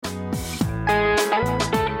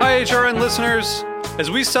HRN listeners.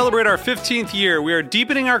 As we celebrate our 15th year, we are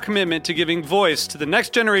deepening our commitment to giving voice to the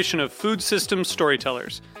next generation of food systems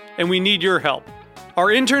storytellers, and we need your help. Our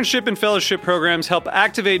internship and fellowship programs help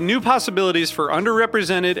activate new possibilities for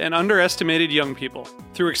underrepresented and underestimated young people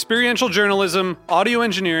through experiential journalism, audio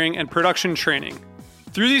engineering, and production training.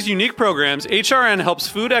 Through these unique programs, HRN helps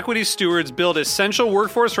food equity stewards build essential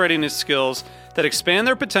workforce readiness skills that expand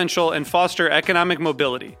their potential and foster economic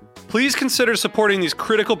mobility. Please consider supporting these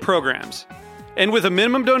critical programs. And with a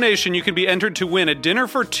minimum donation, you can be entered to win a dinner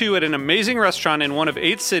for two at an amazing restaurant in one of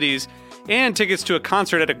 8 cities and tickets to a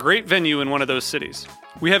concert at a great venue in one of those cities.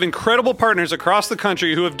 We have incredible partners across the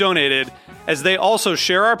country who have donated, as they also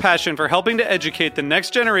share our passion for helping to educate the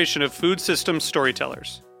next generation of food systems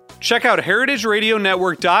storytellers. Check out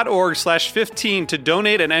heritageradionetwork.org/15 to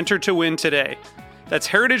donate and enter to win today. That's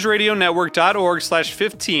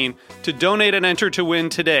heritageradionetwork.org/15 to donate and enter to win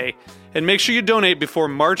today. And make sure you donate before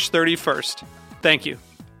March 31st. Thank you.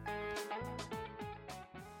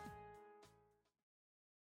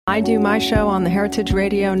 I do my show on the Heritage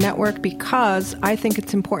Radio Network because I think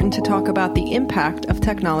it's important to talk about the impact of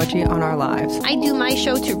technology on our lives. I do my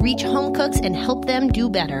show to reach home cooks and help them do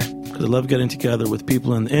better. I love getting together with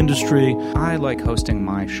people in the industry. I like hosting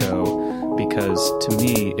my show because, to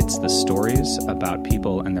me, it's the stories about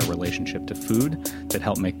people and their relationship to food that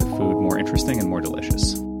help make the food more interesting and more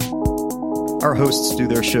delicious. Our hosts do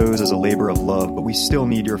their shows as a labor of love, but we still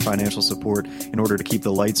need your financial support in order to keep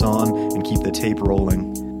the lights on and keep the tape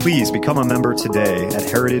rolling. Please become a member today at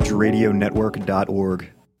heritageradionetwork.org.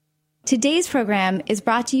 Today's program is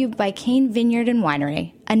brought to you by Cane Vineyard and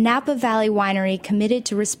Winery, a Napa Valley winery committed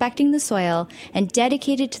to respecting the soil and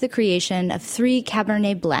dedicated to the creation of 3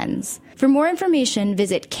 Cabernet blends. For more information,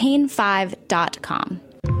 visit cane5.com.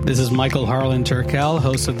 This is Michael Harlan Turkel,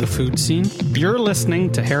 host of The Food Scene. You're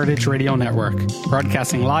listening to Heritage Radio Network,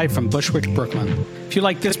 broadcasting live from Bushwick, Brooklyn. If you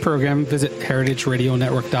like this program, visit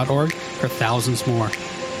heritageradionetwork.org for thousands more.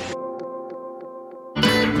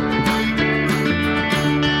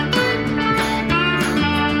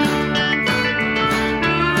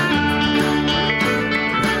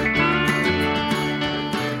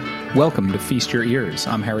 Welcome to Feast Your Ears.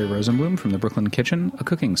 I'm Harry Rosenblum from the Brooklyn Kitchen, a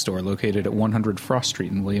cooking store located at 100 Frost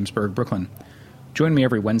Street in Williamsburg, Brooklyn. Join me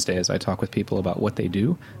every Wednesday as I talk with people about what they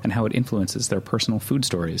do and how it influences their personal food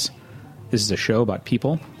stories. This is a show about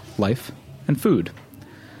people, life, and food.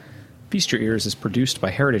 Feast Your Ears is produced by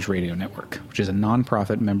Heritage Radio Network, which is a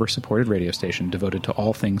non-profit member-supported radio station devoted to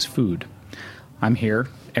all things food. I'm here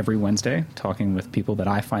every Wednesday talking with people that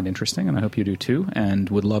I find interesting, and I hope you do too, and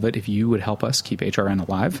would love it if you would help us keep HRN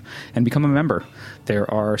alive and become a member.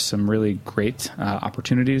 There are some really great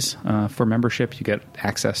opportunities for membership. You get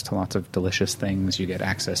access to lots of delicious things. You get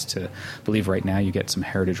access to, I believe right now, you get some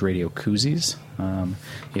Heritage Radio koozies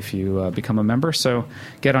if you become a member. So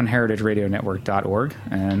get on heritageradionetwork.org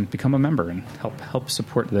and become a member and help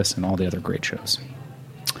support this and all the other great shows.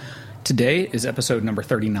 Today is episode number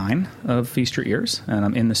 39 of Feast Your Ears, and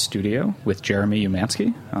I'm in the studio with Jeremy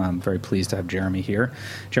Umansky. I'm very pleased to have Jeremy here.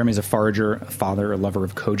 Jeremy is a forager, a father, a lover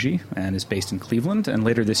of Koji, and is based in Cleveland. And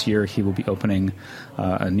later this year, he will be opening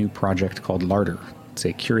a new project called Larder. It's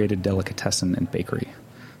a curated delicatessen and bakery.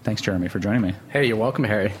 Thanks, Jeremy, for joining me. Hey, you're welcome,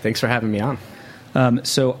 Harry. Thanks for having me on.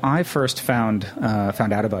 So I first found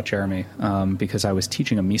out about Jeremy because I was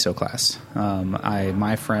teaching a miso class.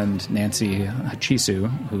 My friend Nancy Hachisu,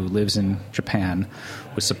 who lives in Japan,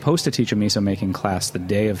 was supposed to teach a miso making class the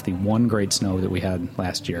day of the one great snow that we had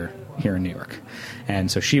last year here in New York. And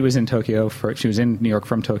so she was in New York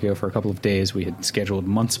from Tokyo for a couple of days. We had scheduled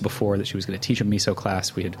months before that she was going to teach a miso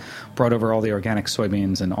class. We had brought over all the organic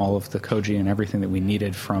soybeans and all of the koji and everything that we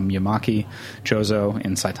needed from Yamaki Chozo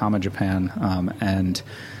in Saitama, Japan. And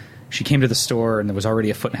she came to the store, and there was already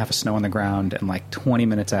 1.5 feet of snow on the ground, and like 20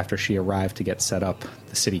 minutes after she arrived to get set up,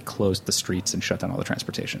 the city closed the streets and shut down all the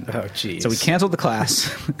transportation. Oh, geez. So we canceled the class.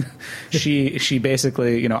 She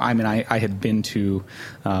basically, I had been to,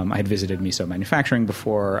 I had visited miso manufacturing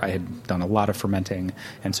before. I had done a lot of fermenting,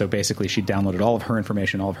 and so basically she downloaded all of her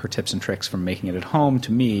information, all of her tips and tricks from making it at home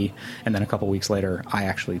to me, and then a couple weeks later, I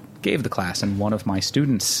actually gave the class, and one of my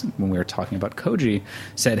students, when we were talking about Koji,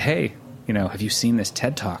 said, hey, have you seen this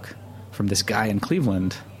TED Talk from this guy in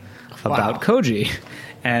Cleveland about Koji?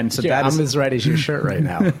 And so I'm as red as your shirt right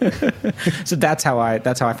now. So that's how I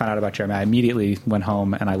found out about Jeremy. I immediately went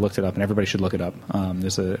home and I looked it up, and everybody should look it up.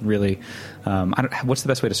 There's a really, what's the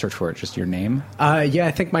best way to search for it? Just your name? Yeah,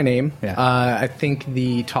 I think my name. Yeah. I think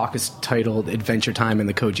the talk is titled Adventure Time in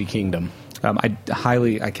the Koji Kingdom.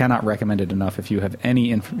 I cannot recommend it enough. If you have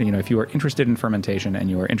if you are interested in fermentation and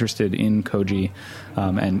you are interested in Koji,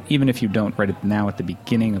 and even if you don't right now at the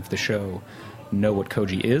beginning of the show know what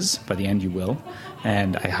Koji is, by the end you will.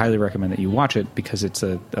 And I highly recommend that you watch it because it's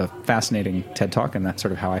a fascinating TED Talk, and that's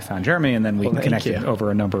sort of how I found Jeremy, and then we connected over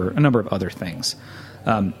a number of other things.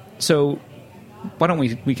 So why don't we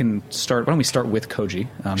start with Koji,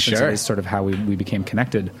 since it is sort of how we became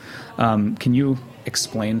connected. Can you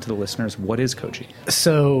explain to the listeners what is Koji?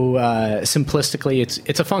 So simplistically,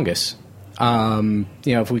 it's a fungus.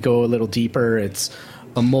 If we go a little deeper, it's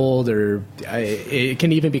a mold, or it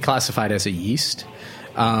can even be classified as a yeast.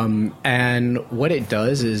 And what it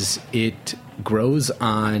does is it grows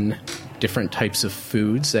on different types of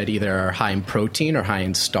foods that either are high in protein or high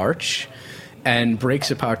in starch, and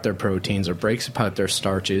breaks apart their proteins or breaks apart their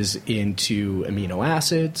starches into amino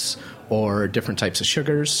acids or different types of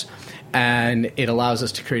sugars. And it allows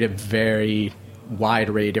us to create a very wide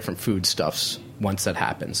array of different foodstuffs once that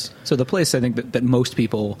happens. So the place I think that most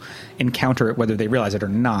people encounter it, whether they realize it or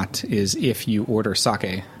not, is if you order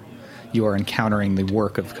sake, you are encountering the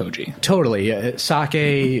work of Koji. Totally.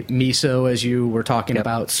 Sake, miso, as you were talking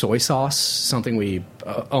about, soy sauce, something we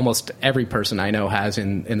almost every person I know has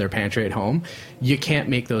in their pantry at home. You can't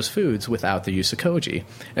make those foods without the use of Koji.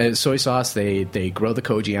 Soy sauce, they grow the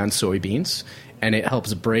Koji on soybeans, and it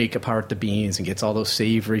helps break apart the beans and gets all those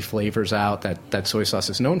savory flavors out that soy sauce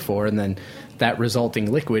is known for, and then that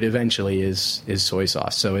resulting liquid eventually is soy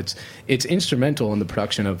sauce. So it's instrumental in the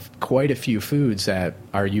production of quite a few foods that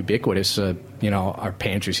are ubiquitous, our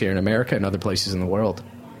pantries here in America and other places in the world.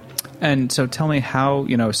 And so tell me how,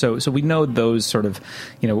 so we know those sort of,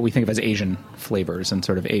 what we think of as Asian flavors and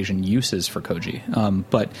sort of Asian uses for Koji,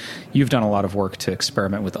 but you've done a lot of work to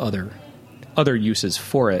experiment with other uses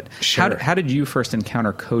for it. Sure. How did you first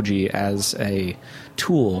encounter Koji as a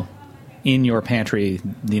tool in your pantry,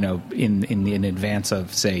 in advance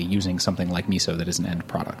of, say, using something like miso that is an end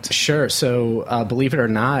product? Sure. So believe it or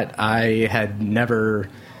not, I had never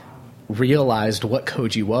realized what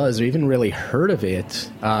Koji was or even really heard of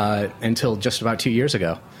it until just about 2 years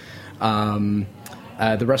ago.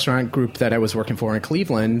 The restaurant group that I was working for in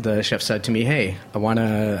Cleveland, the chef said to me, "Hey, I want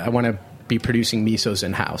to be producing misos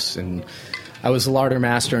in-house." And I was the larder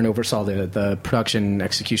master and oversaw the production and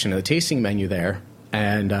execution of the tasting menu there.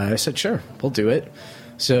 And I said, "Sure, we'll do it."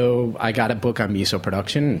 So I got a book on miso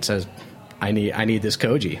production and it says, I need this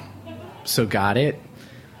Koji. So got it,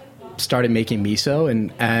 started making miso,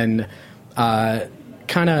 and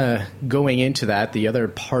kind of going into that, the other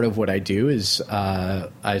part of what I do is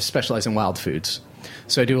I specialize in wild foods.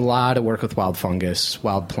 So I do a lot of work with wild fungus,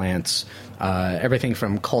 wild plants, everything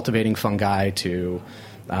from cultivating fungi to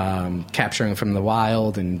capturing from the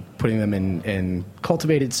wild and putting them in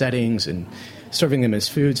cultivated settings and serving them as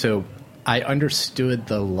food. So I understood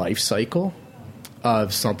the life cycle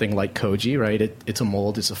of something like Koji, right? It's a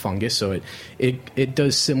mold, it's a fungus, so it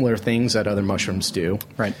does similar things that other mushrooms do.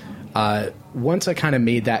 Right. Once I kind of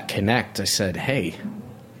made that connect, I said, hey,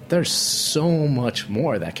 there's so much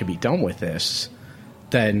more that can be done with this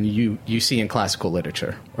than you see in classical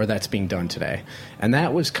literature or that's being done today. And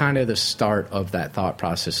that was kind of the start of that thought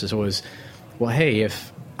process. It was, well, hey,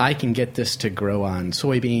 if I can get this to grow on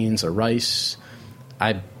soybeans or rice,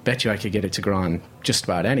 I bet you I could get it to grow on just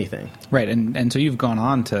about anything. Right, and so you've gone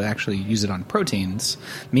on to actually use it on proteins,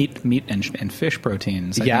 meat and fish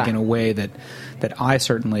proteins, I think in a way that I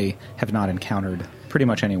certainly have not encountered pretty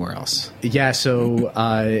much anywhere else. Yeah,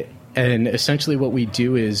 so and essentially what we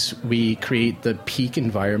do is we create the peak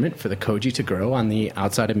environment for the Koji to grow on the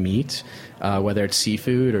outside of meat, whether it's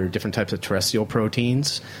seafood or different types of terrestrial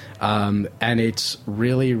proteins. And it's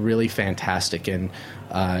really, really fantastic. And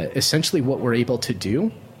essentially what we're able to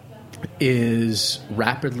do is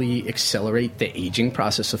rapidly accelerate the aging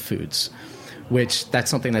process of foods, which that's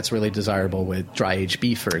something that's really desirable with dry-aged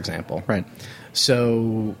beef, for example. Right.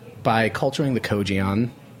 So by culturing the Koji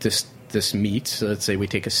on this meat, so let's say we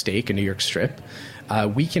take a steak, a New York strip,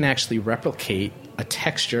 we can actually replicate a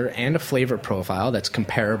texture and a flavor profile that's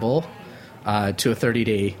comparable to a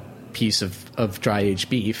 30-day piece of dry-aged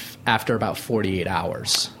beef after about 48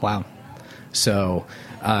 hours. Wow. So,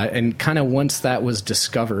 and kind of once that was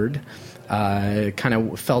discovered, kind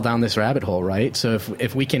of fell down this rabbit hole, right? So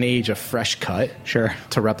if we can age a fresh cut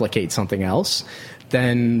to replicate something else,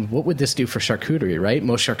 then what would this do for charcuterie, right?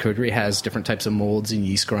 Most charcuterie has different types of molds and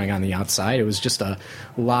yeast growing on the outside. It was just a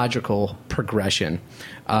logical progression.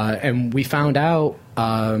 And we found out,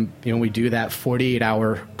 we do that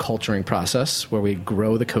 48-hour culturing process where we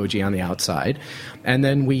grow the Koji on the outside, and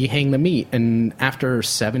then we hang the meat. And after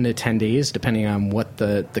 7 to 10 days, depending on what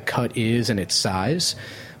the cut is and its size,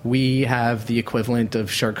 we have the equivalent of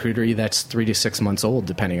charcuterie that's 3 to 6 months old,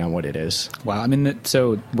 depending on what it is. Wow. I mean,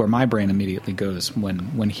 so where my brain immediately goes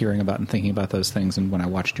when hearing about and thinking about those things, and when I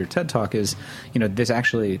watched your TED Talk, is, this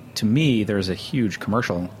actually, to me, there's a huge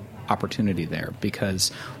commercial opportunity there, because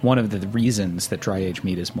one of the reasons that dry aged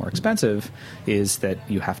meat is more expensive is that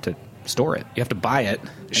you have to store it. You have to buy it,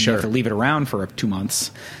 and you have to leave it around for 2 months,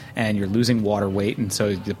 and you're losing water weight, and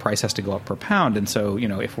so the price has to go up per pound. And so,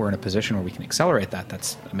 if we're in a position where we can accelerate that,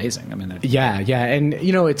 that's amazing. I mean, and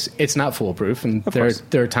it's not foolproof, and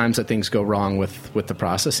there are times that things go wrong with the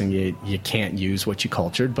process, and you can't use what you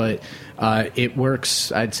cultured, but it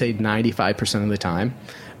works, I'd say 95% of the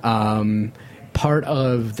time. Part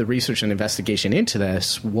of the research and investigation into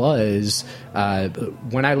this was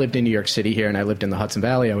when I lived in New York City here, and I lived in the Hudson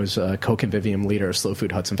Valley. I was a co-convivium leader of Slow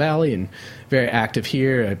Food Hudson Valley, and very active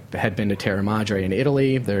here. I had been to Terra Madre in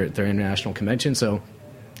Italy, their international convention. So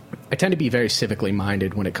I tend to be very civically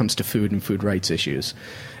minded when it comes to food and food rights issues.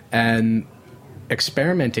 And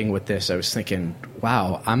experimenting with this, I was thinking,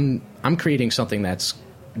 wow, I'm creating something that's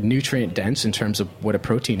nutrient dense in terms of what a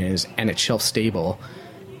protein is, and it's shelf stable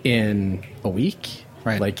in a week.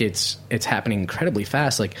 Right. Like it's happening incredibly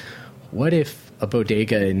fast. Like, what if a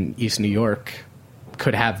bodega in East New York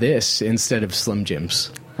could have this instead of Slim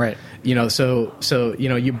Jims? Right. So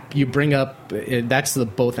you bring up, that's the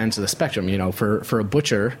both ends of the spectrum. For a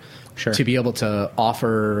butcher to be able to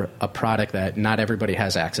offer a product that not everybody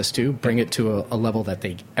has access to, bring it to a level that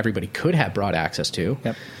everybody could have broad access to.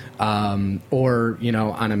 Yep. Or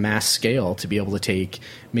on a mass scale, to be able to take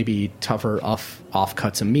maybe tougher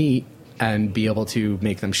offcuts of meat and be able to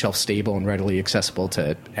make them shelf stable and readily accessible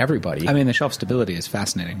to everybody. I mean, the shelf stability is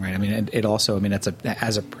fascinating, right? I mean, it also, it's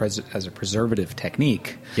as a preservative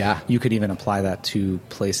technique. Yeah, you could even apply that to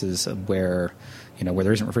places where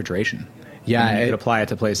there isn't refrigeration. Yeah, you could apply it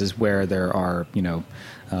to places where there are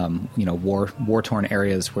war-torn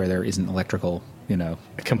areas where there isn't electrical.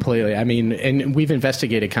 Completely. I mean, and we've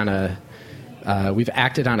investigated we've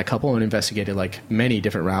acted on a couple and investigated many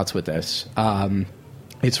different routes with this.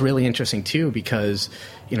 It's really interesting too because,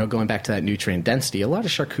 going back to that nutrient density, a lot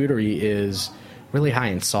of charcuterie is really high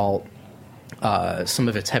in salt. Some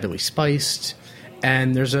of it's heavily spiced,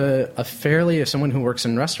 and there's if someone who works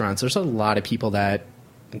in restaurants, there's a lot of people that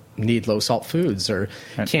need low salt foods or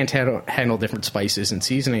can't handle different spices and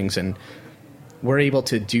seasonings, and we're able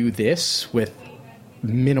to do this with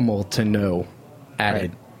minimal to no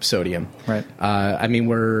added sodium. Right. I mean,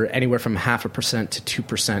 we're anywhere from 0.5% to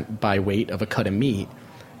 2% by weight of a cut of meat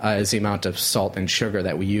is the amount of salt and sugar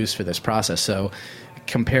that we use for this process. So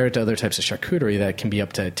compared to other types of charcuterie that can be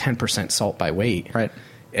up to 10% salt by weight, right?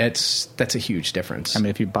 That's a huge difference. I mean,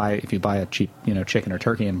 if you buy a cheap chicken or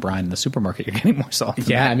turkey and brine in the supermarket, you're getting more salt.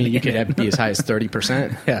 Yeah, I mean, you could be as high as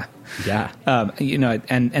 30%. Yeah.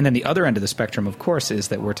 And then the other end of the spectrum, of course, is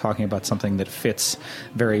that we're talking about something that fits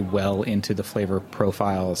very well into the flavor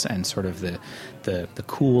profiles and sort of the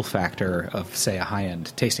cool factor of, say, a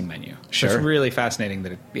high-end tasting menu. Sure. So it's really fascinating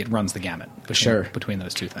that it runs the gamut between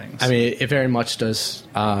those two things. I mean, it very much does.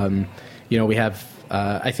 We have.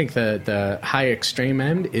 I think the high extreme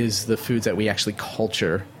end is the foods that we actually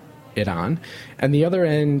culture it on. And the other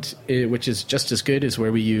end, which is just as good, is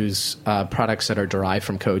where we use products that are derived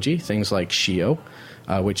from Koji, things like shio,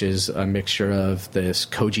 which is a mixture of this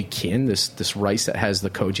Koji kin, this rice that has the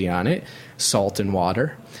Koji on it, salt and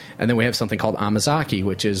water. And then we have something called amazaki,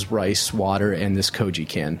 which is rice, water, and this Koji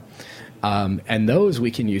kin. And those we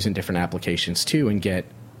can use in different applications too and get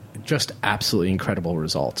just absolutely incredible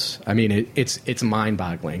results. I mean, it's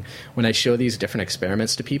mind-boggling. When I show these different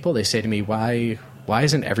experiments to people, they say to me, why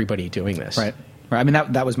isn't everybody doing this? Right. I mean,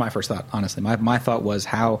 that was my first thought, honestly. My thought was,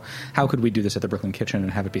 how could we do this at the Brooklyn Kitchen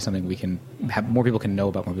and have it be something we can have more people can know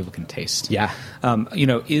about, more people can taste? Yeah.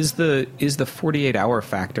 Is the 48-hour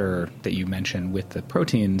factor that you mentioned with the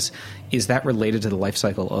proteins, is that related to the life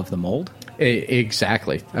cycle of the mold?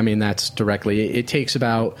 Exactly. I mean, that's directly. It takes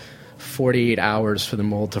about 48 hours for the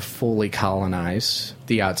mold to fully colonize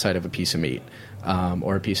the outside of a piece of meat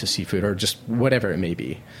or a piece of seafood or just whatever it may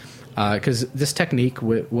be. Because this technique,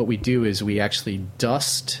 what we do is we actually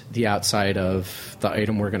dust the outside of the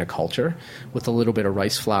item we're going to culture with a little bit of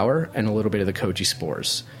rice flour and a little bit of the Koji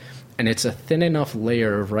spores. And it's a thin enough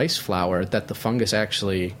layer of rice flour that the fungus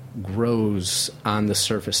actually grows on the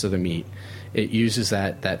surface of the meat. It uses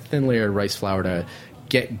that thin layer of rice flour to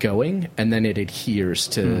get going, and then it adheres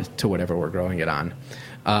to whatever we're growing it on.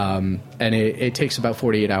 And it takes about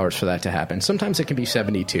 48 hours for that to happen. Sometimes it can be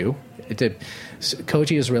 72.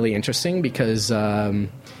 Koji is really interesting because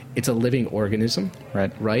it's a living organism,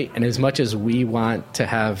 right? And as much as we want to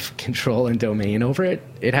have control and domain over it,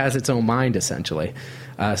 it has its own mind, essentially.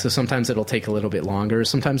 So sometimes it'll take a little bit longer.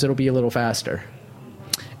 Sometimes it'll be a little faster.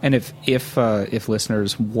 And if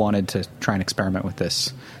listeners wanted to try and experiment with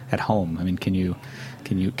this at home, I mean, can you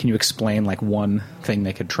explain like one thing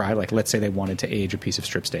they could try? Like, let's say they wanted to age a piece of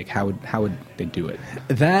strip steak. How would they do it?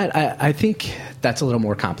 That I think that's a little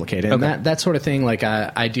more complicated. Okay. And that sort of thing. Like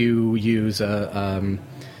I do use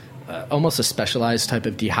almost a specialized type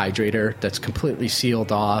of dehydrator that's completely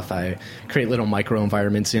sealed off. I create little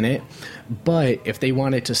microenvironments in it. But if they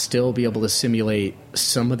wanted to still be able to simulate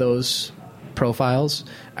some of those profiles,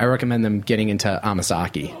 I recommend them getting into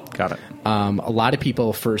Umansky. Got it. A lot of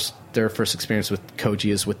people their first experience with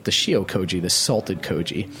Koji is with the Shio Koji, the salted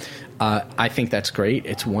Koji. I think that's great.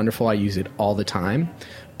 It's wonderful. I use it all the time.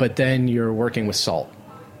 But then you're working with salt,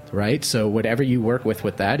 right? So whatever you work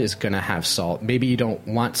with that is going to have salt. Maybe you don't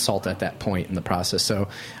want salt at that point in the process. So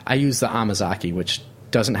I use the Umansky, which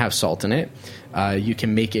doesn't have salt in it. You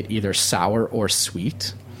can make it either sour or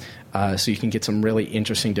sweet. So you can get some really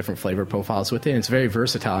interesting different flavor profiles with it. And it's very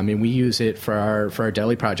versatile. I mean, we use it for our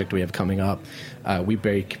deli project we have coming up. We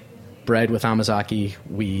bake bread with Umansky.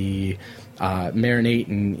 We marinate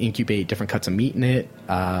and incubate different cuts of meat in it.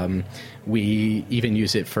 We even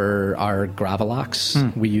use it for our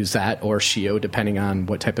gravlax. We use that or shio, depending on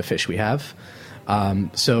what type of fish we have.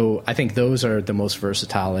 So I think those are the most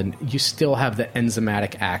versatile, and you still have the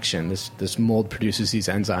enzymatic action. This mold produces these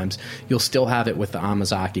enzymes. You'll still have it with the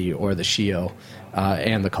Umansky or the shio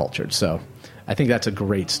and the cultured. So I think that's a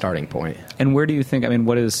great starting point. And where do you think? I mean,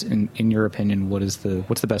 what is in your opinion? What's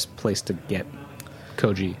the best place to get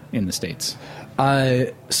Koji in the States?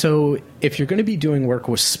 So if you're going to be doing work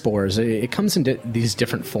with spores, it comes in these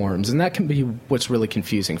different forms, and that can be what's really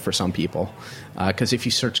confusing for some people. Because if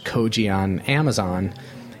you search Koji on Amazon,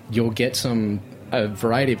 you'll get a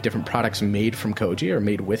variety of different products made from Koji or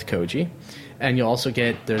made with Koji. And you'll also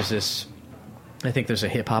get, I think there's a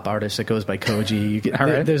hip-hop artist that goes by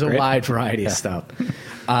Koji. There's a wide variety of stuff.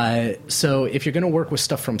 So if you're going to work with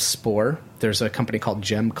stuff from spore, there's a company called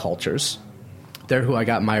Gem Cultures. They're who I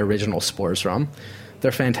got my original spores from.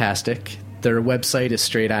 They're fantastic. Their website is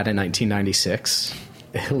straight out of 1996.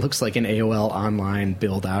 It looks like an AOL online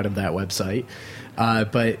build out of that website.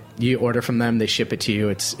 But you order from them, they ship it to you.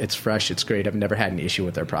 It's fresh, it's great. I've never had an issue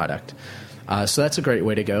with their product. So that's a great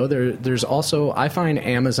way to go. There's also, I find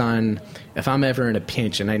Amazon, if I'm ever in a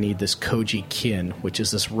pinch and I need this Koji kin, which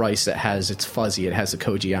is this rice that it's fuzzy, it has the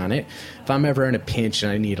Koji on it. If I'm ever in a pinch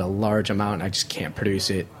and I need a large amount and I just can't produce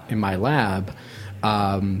it in my lab,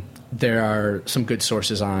 there are some good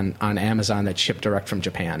sources on Amazon that ship direct from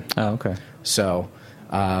Japan. Oh, okay. So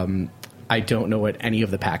I don't know what any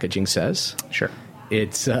of the packaging says. Sure.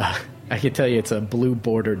 It's I can tell you it's a blue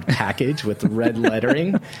bordered package with red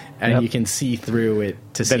lettering, and you can see through it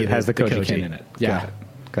to see that it has the Koji kin in it. Yeah.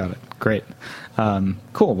 Got it. Great.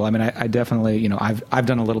 Cool. Well, I mean, I definitely, I've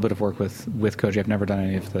done a little bit of work with Koji. I've never done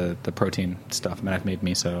any of the protein stuff. I mean, I've made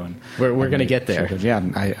miso, and we're going to get there. Yeah,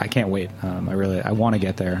 I can't wait. I want to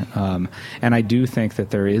get there. And I do think that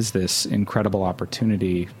there is this incredible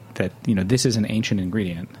opportunity that this is an ancient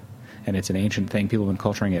ingredient, and it's an ancient thing. People have been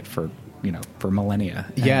culturing it for millennia.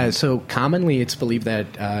 Yeah. So commonly, it's believed that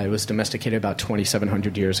it was domesticated about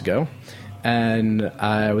 2,700 years ago. And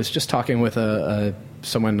I was just talking with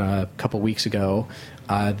someone a couple weeks ago.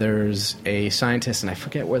 There's a scientist, and I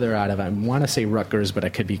forget where they're out of. I want to say Rutgers, but I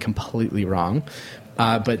could be completely wrong.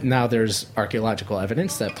 But now there's archaeological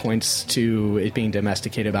evidence that points to it being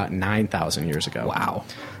domesticated about 9,000 years ago. Wow.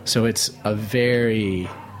 So it's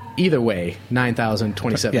either way, 9,000,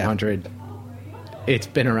 2,700. Yeah. It's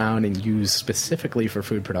been around and used specifically for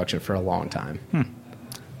food production for a long time.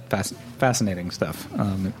 Fascinating stuff.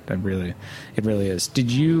 It really is.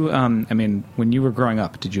 Did you? When you were growing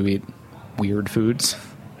up, did you eat weird foods?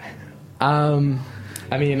 I'm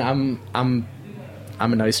a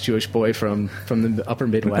nice Jewish boy from the upper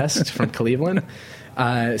Midwest, from Cleveland.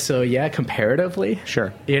 So yeah, comparatively,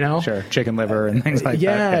 sure, sure, chicken liver and things like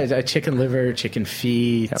that. Yeah, chicken liver, chicken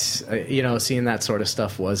feet. Yep. Seeing that sort of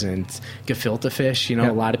stuff wasn't gefilte fish. A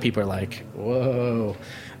lot of people are like, whoa.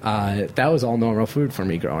 That was all normal food for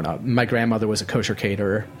me growing up. My grandmother was a kosher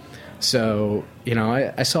caterer. So,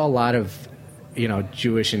 I saw a lot of,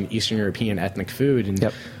 Jewish and Eastern European ethnic food.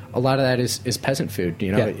 And a lot of that is peasant food.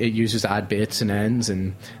 It uses odd bits and ends.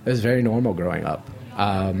 And it was very normal growing up.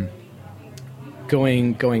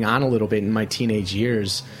 Going on a little bit in my teenage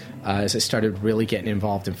years, as I started really getting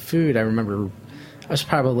involved in food, I remember I was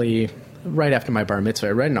probably right after my bar mitzvah.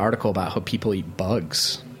 I read an article about how people eat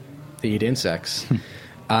bugs. They eat insects.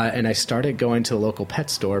 And I started going to the local pet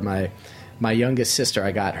store. My youngest sister,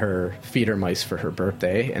 I got her feeder mice for her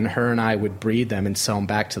birthday, and her and I would breed them and sell them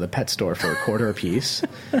back to the pet store for $0.25 a piece.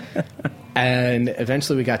 And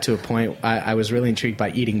eventually we got to a point I was really intrigued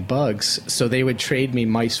by eating bugs, so they would trade me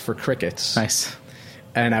mice for crickets. Nice.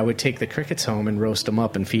 And I would take the crickets home and roast them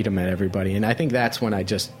up and feed them to everybody. And I think that's when I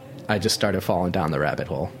just started falling down the rabbit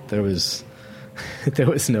hole. There was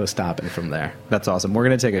no stopping from there. That's awesome. We're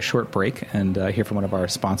going to take a short break and hear from one of our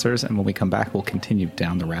sponsors, and when we come back, we'll continue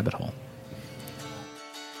down the rabbit hole.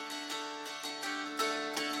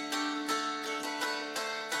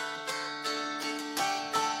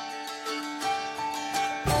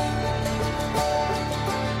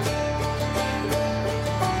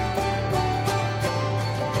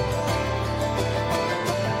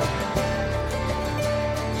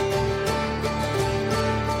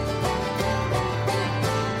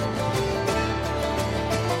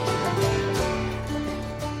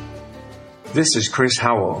 This is Chris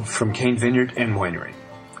Howell from Cane Vineyard and Winery,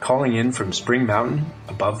 calling in from Spring Mountain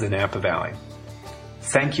above the Napa Valley.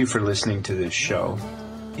 Thank you for listening to this show.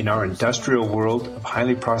 In our industrial world of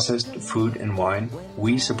highly processed food and wine,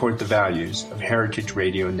 we support the values of Heritage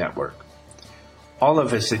Radio Network. All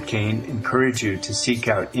of us at Cane encourage you to seek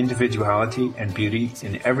out individuality and beauty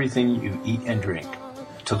in everything you eat and drink.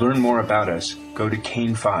 To learn more about us, go to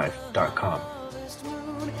cane5.com.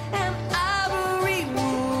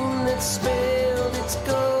 Spilled its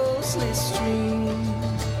ghostly stream.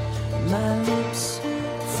 My lips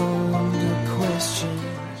formed a question.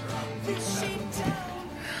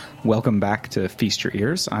 Welcome back to Feast Your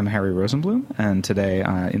Ears. I'm Harry Rosenblum, and today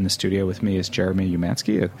in the studio with me is Jeremy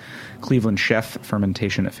Umansky, a Cleveland chef,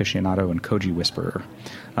 fermentation aficionado, and Koji whisperer.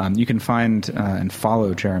 You can find and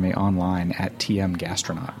follow Jeremy online at TM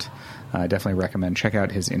Gastronaut. I definitely recommend check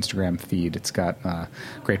out his Instagram feed. It's got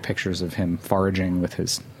great pictures of him foraging with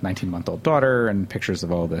his 19-month-old daughter, and pictures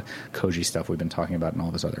of all the Koji stuff we've been talking about, and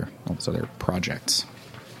all those other projects.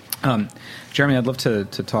 Jeremy, I'd love to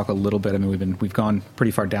talk a little bit. I mean, we've gone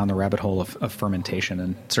pretty far down the rabbit hole of fermentation,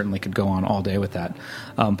 and certainly could go on all day with that.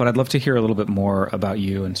 But I'd love to hear a little bit more about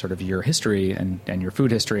you and sort of your history and your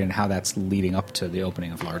food history, and how that's leading up to the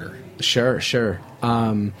opening of Larder. Sure.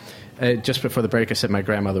 Just before the break, I said my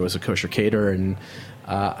grandmother was a kosher caterer, and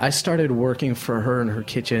I started working for her in her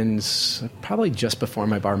kitchens probably just before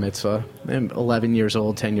my bar mitzvah. I'm 11 years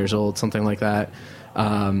old, 10 years old, something like that.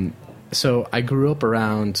 So I grew up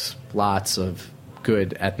around lots of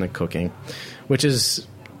good ethnic cooking, which is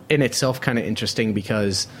in itself kind of interesting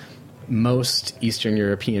because most Eastern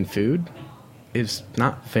European food is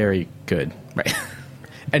not very good. Right.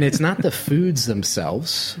 And it's not the foods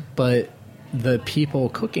themselves, but the people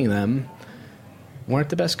cooking them weren't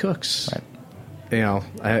the best cooks. Right. You know,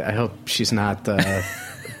 I hope she's not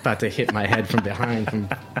about to hit my head from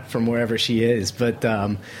behind from wherever she is. But,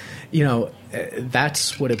 you know,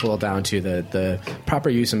 that's what it boiled down to. The proper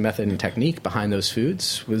use and method and technique behind those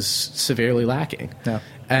foods was severely lacking. Yeah.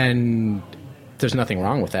 And there's nothing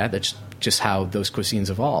wrong with that. That's just how those cuisines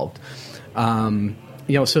evolved. You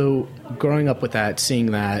know, so growing up with that, seeing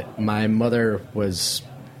that, my mother was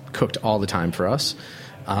cooked all the time for us.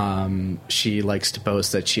 She likes to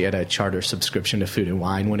boast that she had a charter subscription to Food and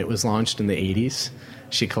Wine when it was launched in the 80s.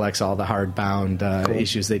 She collects all the hardbound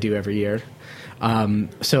issues they do every year.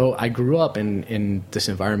 So I grew up in this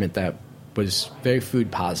environment that was very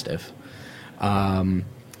food positive.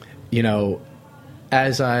 You know,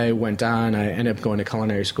 as I went on, I ended up going to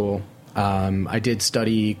culinary school. I did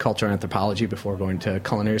study cultural anthropology before going to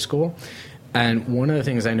culinary school. And one of the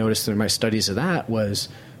things I noticed through my studies of that was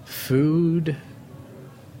food,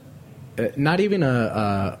 not even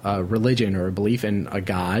a religion or a belief in a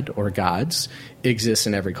god or gods, exists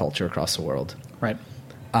in every culture across the world. Right.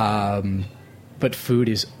 But food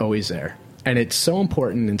is always there. And it's so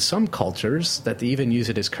important in some cultures that they even use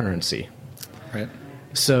it as currency. Right.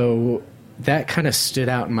 So that kind of stood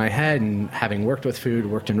out in my head, and having worked with food,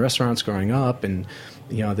 worked in restaurants growing up, and,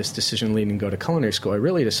 you know, this decision leading to go to culinary school, I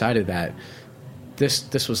really decided that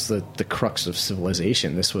this was the crux of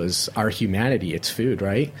civilization. This was our humanity. It's food,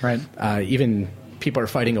 right? Right. Even people are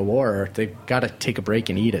fighting a war, they've got to take a break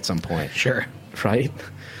and eat at some point. Sure. Right?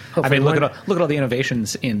 I mean, look at all the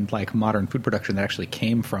innovations in like modern food production that actually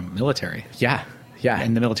came from military. Yeah.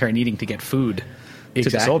 And the military needing to get food to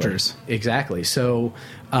the soldiers. Exactly. So,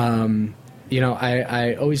 you know,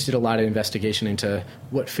 I always did a lot of investigation into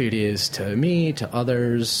what food is to me, to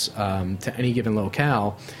others, to any given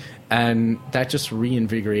locale. And that just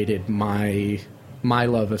reinvigorated my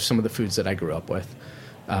love of some of the foods that I grew up with.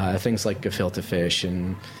 things like gefilte fish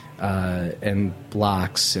and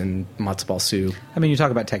blocks and matzo ball soup. I mean, you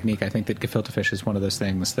talk about technique. I think that gefilte fish is one of those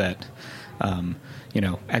things that,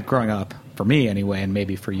 at growing up, for me anyway, and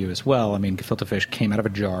maybe for you as well, I mean, gefilte fish came out of a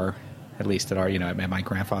jar, at least at our, at my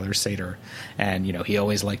grandfather's Seder. And, he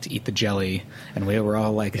always liked to eat the jelly. And we were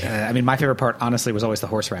all like, my favorite part, honestly, was always the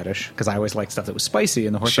horseradish, because I always liked stuff that was spicy,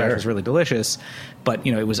 and the horseradish was really delicious. But,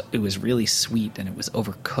 it was really sweet, and it was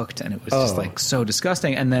overcooked, and it was just like so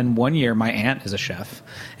disgusting. And then one year, my aunt is a chef.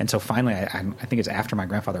 And so finally, I think it's after my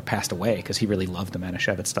grandfather passed away, because he really loved the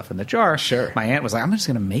Manischewitz stuff in the jar. Sure. My aunt was like, I'm just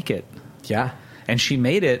going to make it. Yeah. And she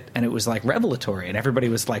made it, and it was like revelatory, and everybody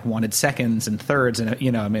was like wanted seconds and thirds, and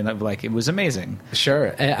it was amazing.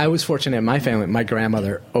 Sure. I was fortunate in my family. My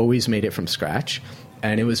grandmother always made it from scratch,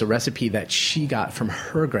 and it was a recipe that she got from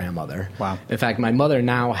her grandmother. Wow. In fact, my mother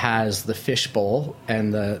now has the fish bowl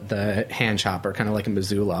and the hand chopper, kind of like a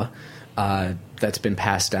Missoula, that's been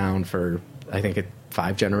passed down for, I think,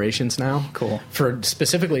 5 generations now. Cool.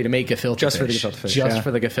 Specifically to make gefilte fish. For the gefilte fish. Just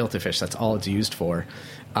for the gefilte fish. That's all it's used for.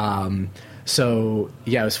 So,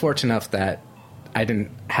 I was fortunate enough that I didn't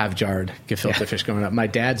have jarred gefilte fish growing up. My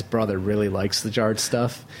dad's brother really likes the jarred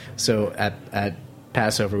stuff. So at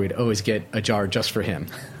Passover, we'd always get a jar just for him.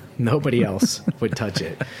 Nobody else would touch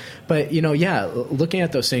it. But, looking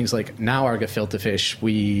at those things, like now our gefilte fish,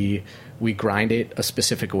 we grind it a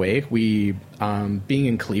specific way. We, being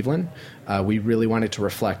in Cleveland, we really wanted to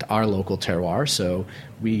reflect our local terroir. So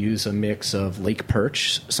we use a mix of lake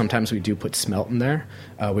perch. Sometimes we do put smelt in there.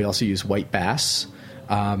 We also use white bass.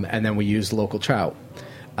 And then we use local trout.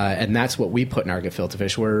 And that's what we put in our gefilte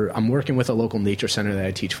fish. I'm working with a local nature center that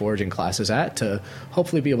I teach foraging classes at to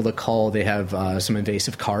hopefully be able to cull. They have some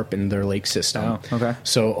invasive carp in their lake system. Oh, okay.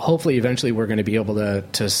 So hopefully eventually we're going to be able to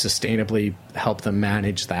sustainably help them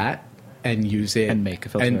manage that and use it. And make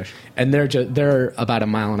gefilte fish. And they're about 1.5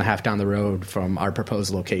 miles down the road from our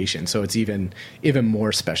proposed location. So it's even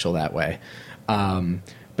more special that way.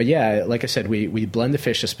 But yeah, like I said, we blend the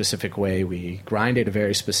fish a specific way. We grind it a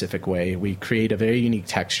very specific way. We create a very unique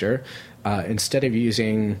texture. Instead of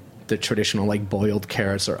using the traditional like boiled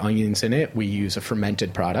carrots or onions in it, we use a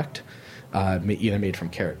fermented product, either made from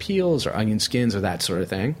carrot peels or onion skins or that sort of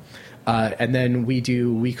thing. And then we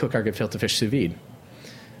cook our gefilte fish sous vide.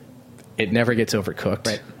 It never gets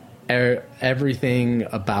overcooked. Right. Everything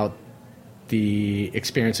about the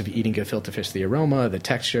experience of eating gefilte fish, the aroma, the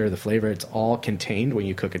texture, the flavor, it's all contained when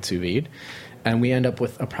you cook it sous vide. And we end up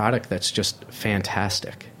with a product that's just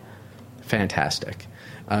fantastic. Fantastic.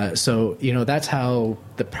 So, that's how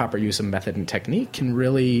the proper use of method and technique can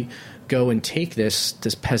really go and take this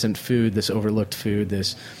peasant food, this overlooked food,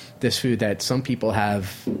 this food that some people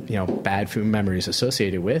have, bad food memories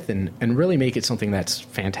associated with, and really make it something that's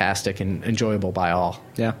fantastic and enjoyable by all.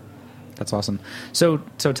 Yeah. That's awesome. So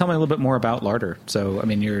tell me a little bit more about Larder. So, I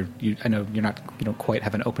mean, I know you don't quite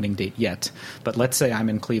have an opening date yet, but let's say I'm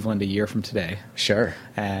in Cleveland a year from today. Sure.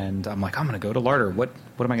 And I'm like, I'm going to go to Larder. What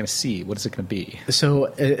am I going to see? What is it going to be?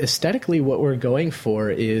 So aesthetically, what we're going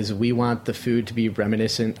for is we want the food to be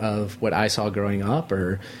reminiscent of what I saw growing up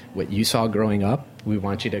or what you saw growing up. We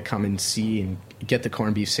want you to come and see and get the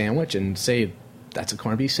corned beef sandwich and say, that's a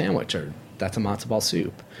corned beef sandwich or that's a matzo ball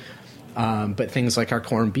soup. But things like our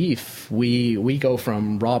corned beef, we go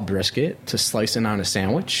from raw brisket to slicing on a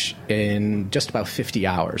sandwich in just about 50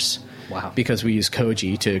 hours. Wow. Because we use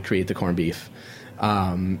Koji to create the corned beef.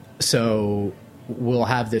 So we'll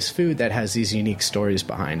have this food that has these unique stories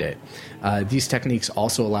behind it. These techniques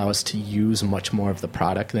also allow us to use much more of the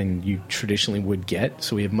product than you traditionally would get.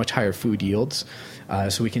 So we have much higher food yields.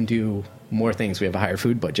 So we can do more things. We have a higher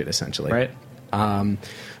food budget, essentially. Right.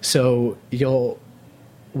 So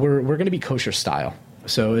we're going to be kosher style.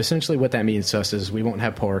 So essentially what that means to us is we won't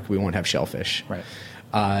have pork, we won't have shellfish.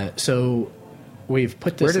 Right. So we've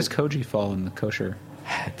put this... Where does Koji fall in the kosher?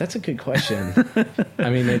 That's a good question. I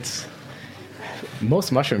mean,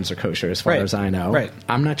 most mushrooms are kosher as far as I know. Right.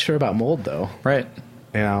 I'm not sure about mold, though. Right.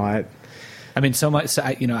 I mean, so much. So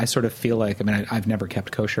I sort of feel like I've never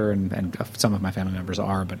kept kosher, and some of my family members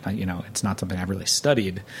are, but it's not something I've really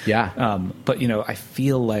studied. Yeah. But I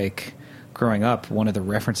feel like growing up, one of the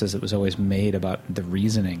references that was always made about the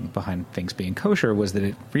reasoning behind things being kosher was that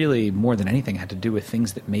it really, more than anything, had to do with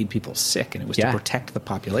things that made people sick, and it was to protect the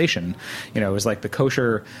population. It was like the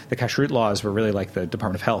kashrut laws were really like the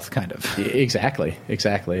Department of Health, kind of. Exactly.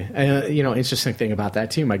 Interesting thing about that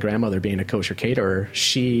too. My grandmother, being a kosher caterer,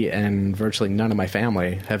 she and virtually none of my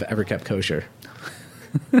family have ever kept kosher.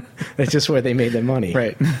 That's just where they made their money.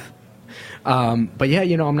 Right. But yeah,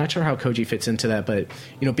 I'm not sure how Koji fits into that, but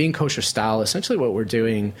being kosher style, essentially what we're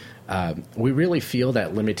doing, we really feel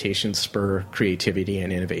that limitations spur creativity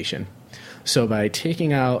and innovation. So by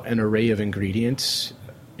taking out an array of ingredients,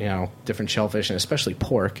 different shellfish and especially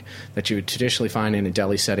pork that you would traditionally find in a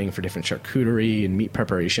deli setting for different charcuterie and meat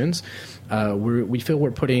preparations, we feel we're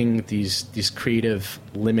putting these creative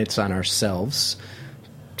limits on ourselves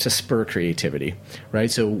to spur creativity, right?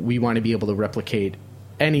 So we want to be able to replicate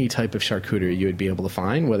any type of charcuterie you would be able to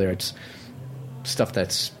find, whether it's stuff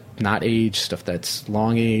that's not aged, stuff that's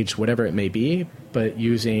long aged, whatever it may be, but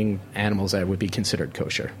using animals that would be considered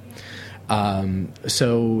kosher.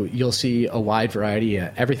 So you'll see a wide variety,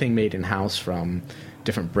 everything made in-house, from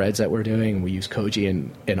different breads that we're doing. We use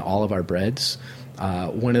Koji in all of our breads.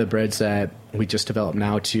 One of the breads that we just developed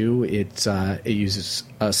now, too, it uses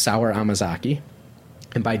a sour Umansky.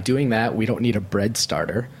 And by doing that, we don't need a bread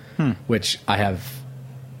starter, which I have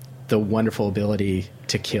the wonderful ability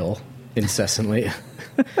to kill incessantly.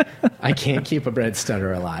 I can't keep a bread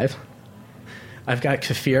starter alive. I've got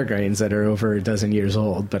kefir grains that are over a dozen years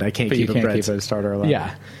old, but I can't keep a starter alive.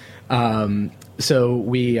 Yeah. So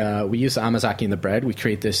we use the Umansky in the bread. We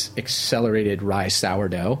create this accelerated rye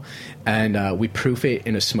sourdough, and we proof it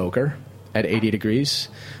in a smoker at 80 degrees.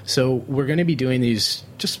 So we're going to be doing these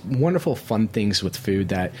just wonderful, fun things with food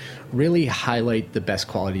that really highlight the best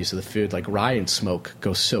qualities of the food. Like rye and smoke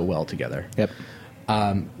go so well together. Yep.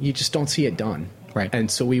 You just don't see it done. Right.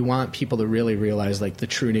 And so we want people to really realize like the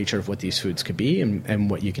true nature of what these foods could be and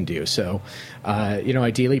what you can do. So,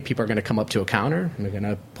 ideally people are going to come up to a counter and they're going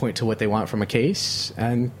to point to what they want from a case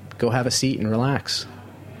and go have a seat and relax.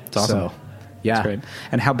 It's awesome. So, yeah. That's great.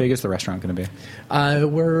 And how big is the restaurant going to be?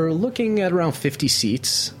 We're looking at around 50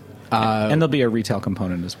 seats. And there'll be a retail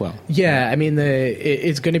component as well. Yeah, I mean,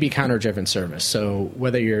 it's going to be counter-driven service. So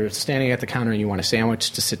whether you're standing at the counter and you want a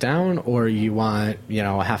sandwich to sit down, or you want,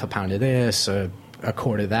 a half a pound of this, a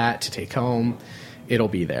quart of that to take home, it'll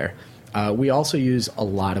be there. We also use a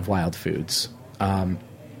lot of wild foods.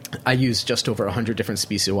 I use just over 100 different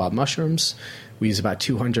species of wild mushrooms. We use about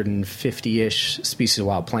 250-ish species of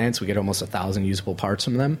wild plants. We get almost 1,000 usable parts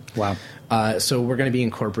from them. Wow. So we're going to be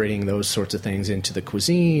incorporating those sorts of things into the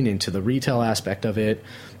cuisine, into the retail aspect of it.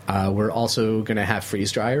 We're also going to have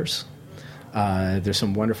freeze dryers. There's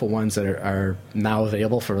some wonderful ones that are now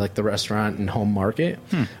available for like the restaurant and home market.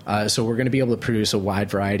 So we're going to be able to produce a wide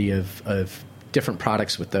variety of different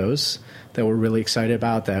products with those that we're really excited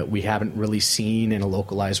about that we haven't really seen in a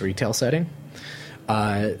localized retail setting.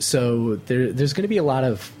 So there's going to be a lot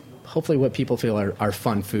of, hopefully, what people feel are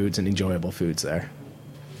fun foods and enjoyable foods there.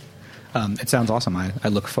 It sounds awesome. I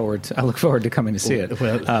look forward to coming to see it.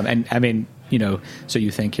 Well, and I mean, so you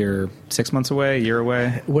think you're 6 months away, a year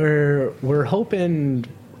away? We're hoping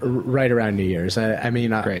right around New Year's.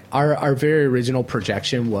 Great. Our very original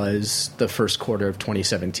projection was the first quarter of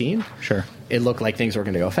 2017. Sure. It looked like things were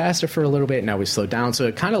going to go faster for a little bit. Now we slowed down. So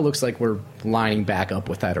it kind of looks like we're lining back up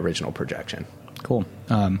with that original projection. Cool.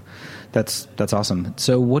 That's awesome.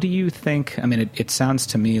 So what do you think? I mean, it sounds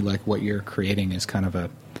to me like what you're creating is kind of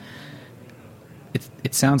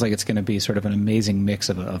it sounds like it's going to be sort of an amazing mix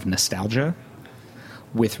of nostalgia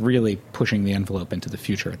with really pushing the envelope into the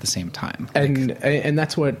future at the same time. And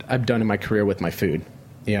that's what I've done in my career with my food.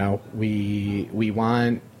 We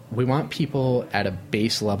want people at a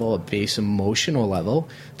base level, a base emotional level,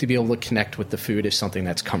 to be able to connect with the food as something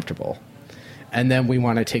that's comfortable. And then we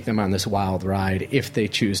want to take them on this wild ride if they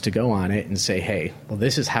choose to go on it and say, hey, well,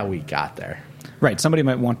 this is how we got there. Right. Somebody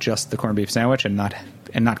might want just the corned beef sandwich and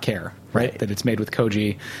not care, right? That it's made with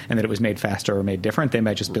Koji and that it was made faster or made different. They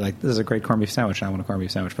might just be like, this is a great corned beef sandwich and I want a corned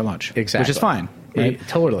beef sandwich for lunch. Exactly. Which is fine. Right?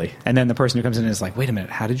 Totally. And then the person who comes in is like, wait a minute,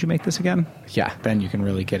 how did you make this again? Yeah. Then you can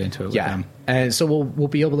really get into it with them. And so we'll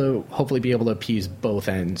be able to hopefully be able to appease both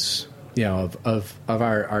ends, of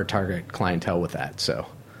our target clientele with that. So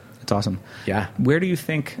it's awesome. Yeah. Where do you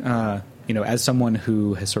think, as someone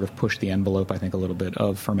who has sort of pushed the envelope, I think, a little bit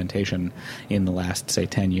of fermentation in the last, say,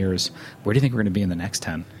 10 years, where do you think we're going to be in the next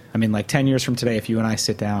 10? I mean, like 10 years from today, if you and I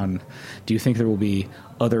sit down, do you think there will be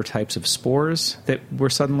other types of spores that we're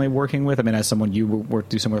suddenly working with? I mean, as someone, you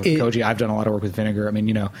do some work with Koji, I've done a lot of work with vinegar. I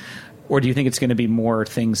mean, or do you think it's going to be more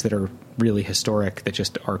things that are really historic that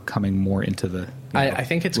just are coming more into the I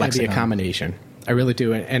think it's going to be a combination. I really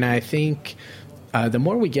do. And I think the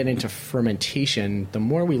more we get into fermentation, the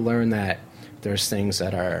more we learn that there's things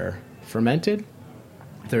that are fermented,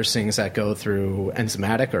 there's things that go through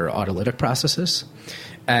enzymatic or autolytic processes,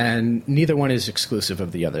 and neither one is exclusive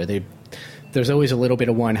of the other. There's always a little bit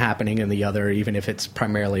of one happening in the other, even if it's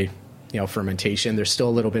primarily fermentation. There's still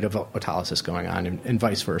a little bit of autolysis going on, and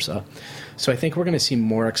vice versa. So I think we're going to see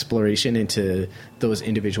more exploration into those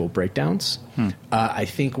individual breakdowns. I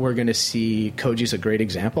think we're going to see, Koji's a great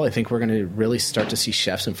example. I think we're going to really start to see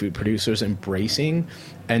chefs and food producers embracing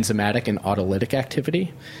enzymatic and autolytic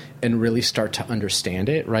activity and really start to understand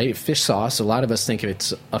it, right? Fish sauce, a lot of us think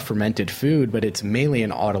it's a fermented food, but it's mainly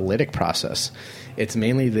an autolytic process. It's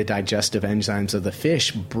mainly the digestive enzymes of the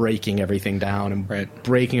fish breaking everything down and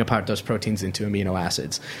breaking apart those proteins into amino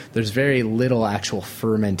acids. There's very little actual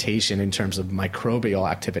fermentation in terms of microbial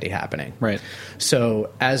activity happening. Right.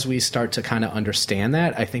 So as we start to kind of understand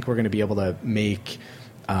that, I think we're going to be able to make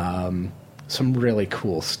some really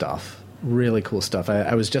cool stuff. Really cool stuff.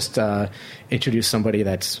 I was just introduced somebody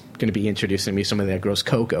that's going to be introducing me somebody that grows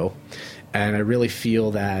cocoa, and I really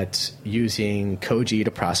feel that using Koji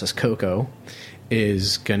to process cocoa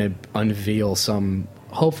is going to unveil some,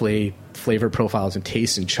 hopefully, flavor profiles and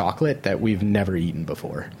tastes in chocolate that we've never eaten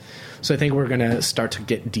before. So I think we're going to start to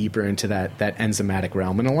get deeper into that enzymatic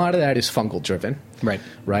realm. And a lot of that is fungal driven.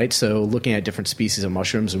 Right? So looking at different species of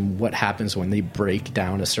mushrooms and what happens when they break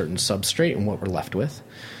down a certain substrate and what we're left with.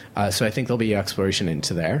 So I think there'll be exploration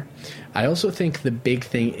into there. I also think the big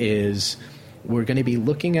thing is we're going to be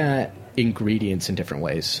looking at ingredients in different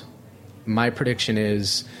ways. My prediction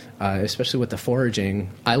is, especially with the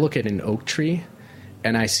foraging, I look at an oak tree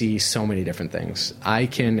and I see so many different things. I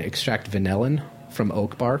can extract vanillin from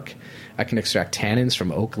oak bark. I can extract tannins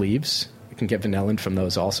from oak leaves. I can get vanillin from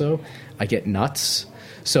those also. I get nuts.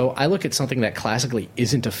 So I look at something that classically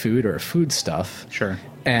isn't a food or a foodstuff. Sure.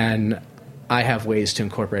 And I have ways to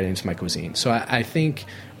incorporate it into my cuisine. So I think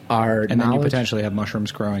our and then you potentially have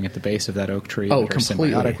mushrooms growing at the base of that oak tree. Oh, that are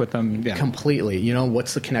completely. Symbiotic with them. Yeah. Completely.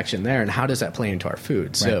 What's the connection there, and how does that play into our food?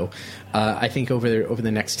 Right. So I think over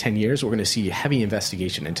the next 10 years, we're going to see heavy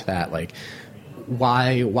investigation into that. Like,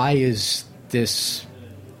 why is this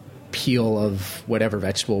peel of whatever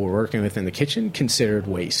vegetable we're working with in the kitchen considered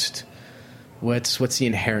waste? What's the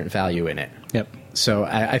inherent value in it? Yep. So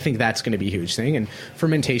I think that's going to be a huge thing. And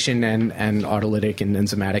fermentation and autolytic and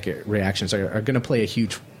enzymatic reactions are going to play a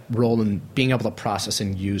huge role in being able to process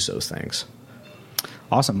and use those things.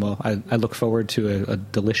 Awesome. Well, I look forward to a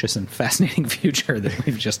delicious and fascinating future that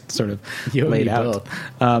we've just sort of laid out.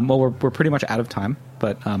 Well, we're pretty much out of time,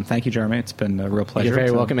 but thank you, Jeremy. It's been a real pleasure. You're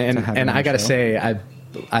very welcome. And I got to say,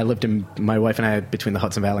 I lived in, my wife and I, between the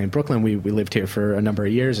Hudson Valley and Brooklyn, we lived here for a number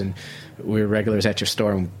of years, and we were regulars at your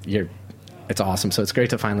store, and it's awesome. So it's great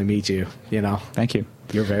to finally meet you, Thank you.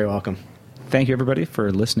 You're very welcome. Thank you, everybody,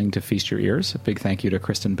 for listening to Feast Your Ears. A big thank you to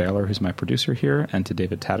Kristen Baylor, who's my producer here, and to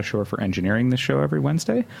David Tadashore for engineering this show every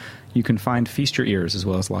Wednesday. You can find Feast Your Ears, as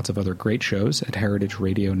well as lots of other great shows, at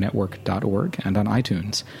heritageradionetwork.org and on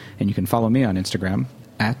iTunes. And you can follow me on Instagram,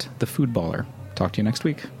 @TheFoodBaller. Talk to you next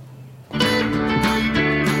week.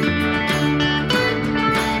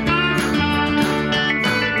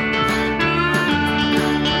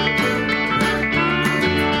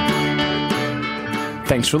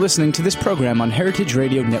 Thanks for listening to this program on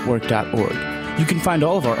heritageradionetwork.org. You can find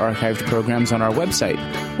all of our archived programs on our website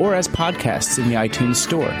or as podcasts in the iTunes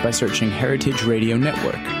Store by searching Heritage Radio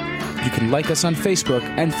Network. You can like us on Facebook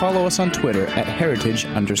and follow us on Twitter at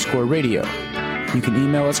 @heritage_radio. You can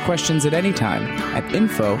email us questions at any time at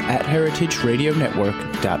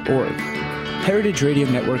info@heritageradionetwork.org. Heritage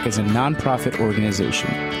Radio Network is a nonprofit organization.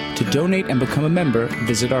 To donate and become a member,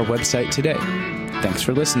 visit our website today. Thanks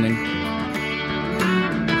for listening.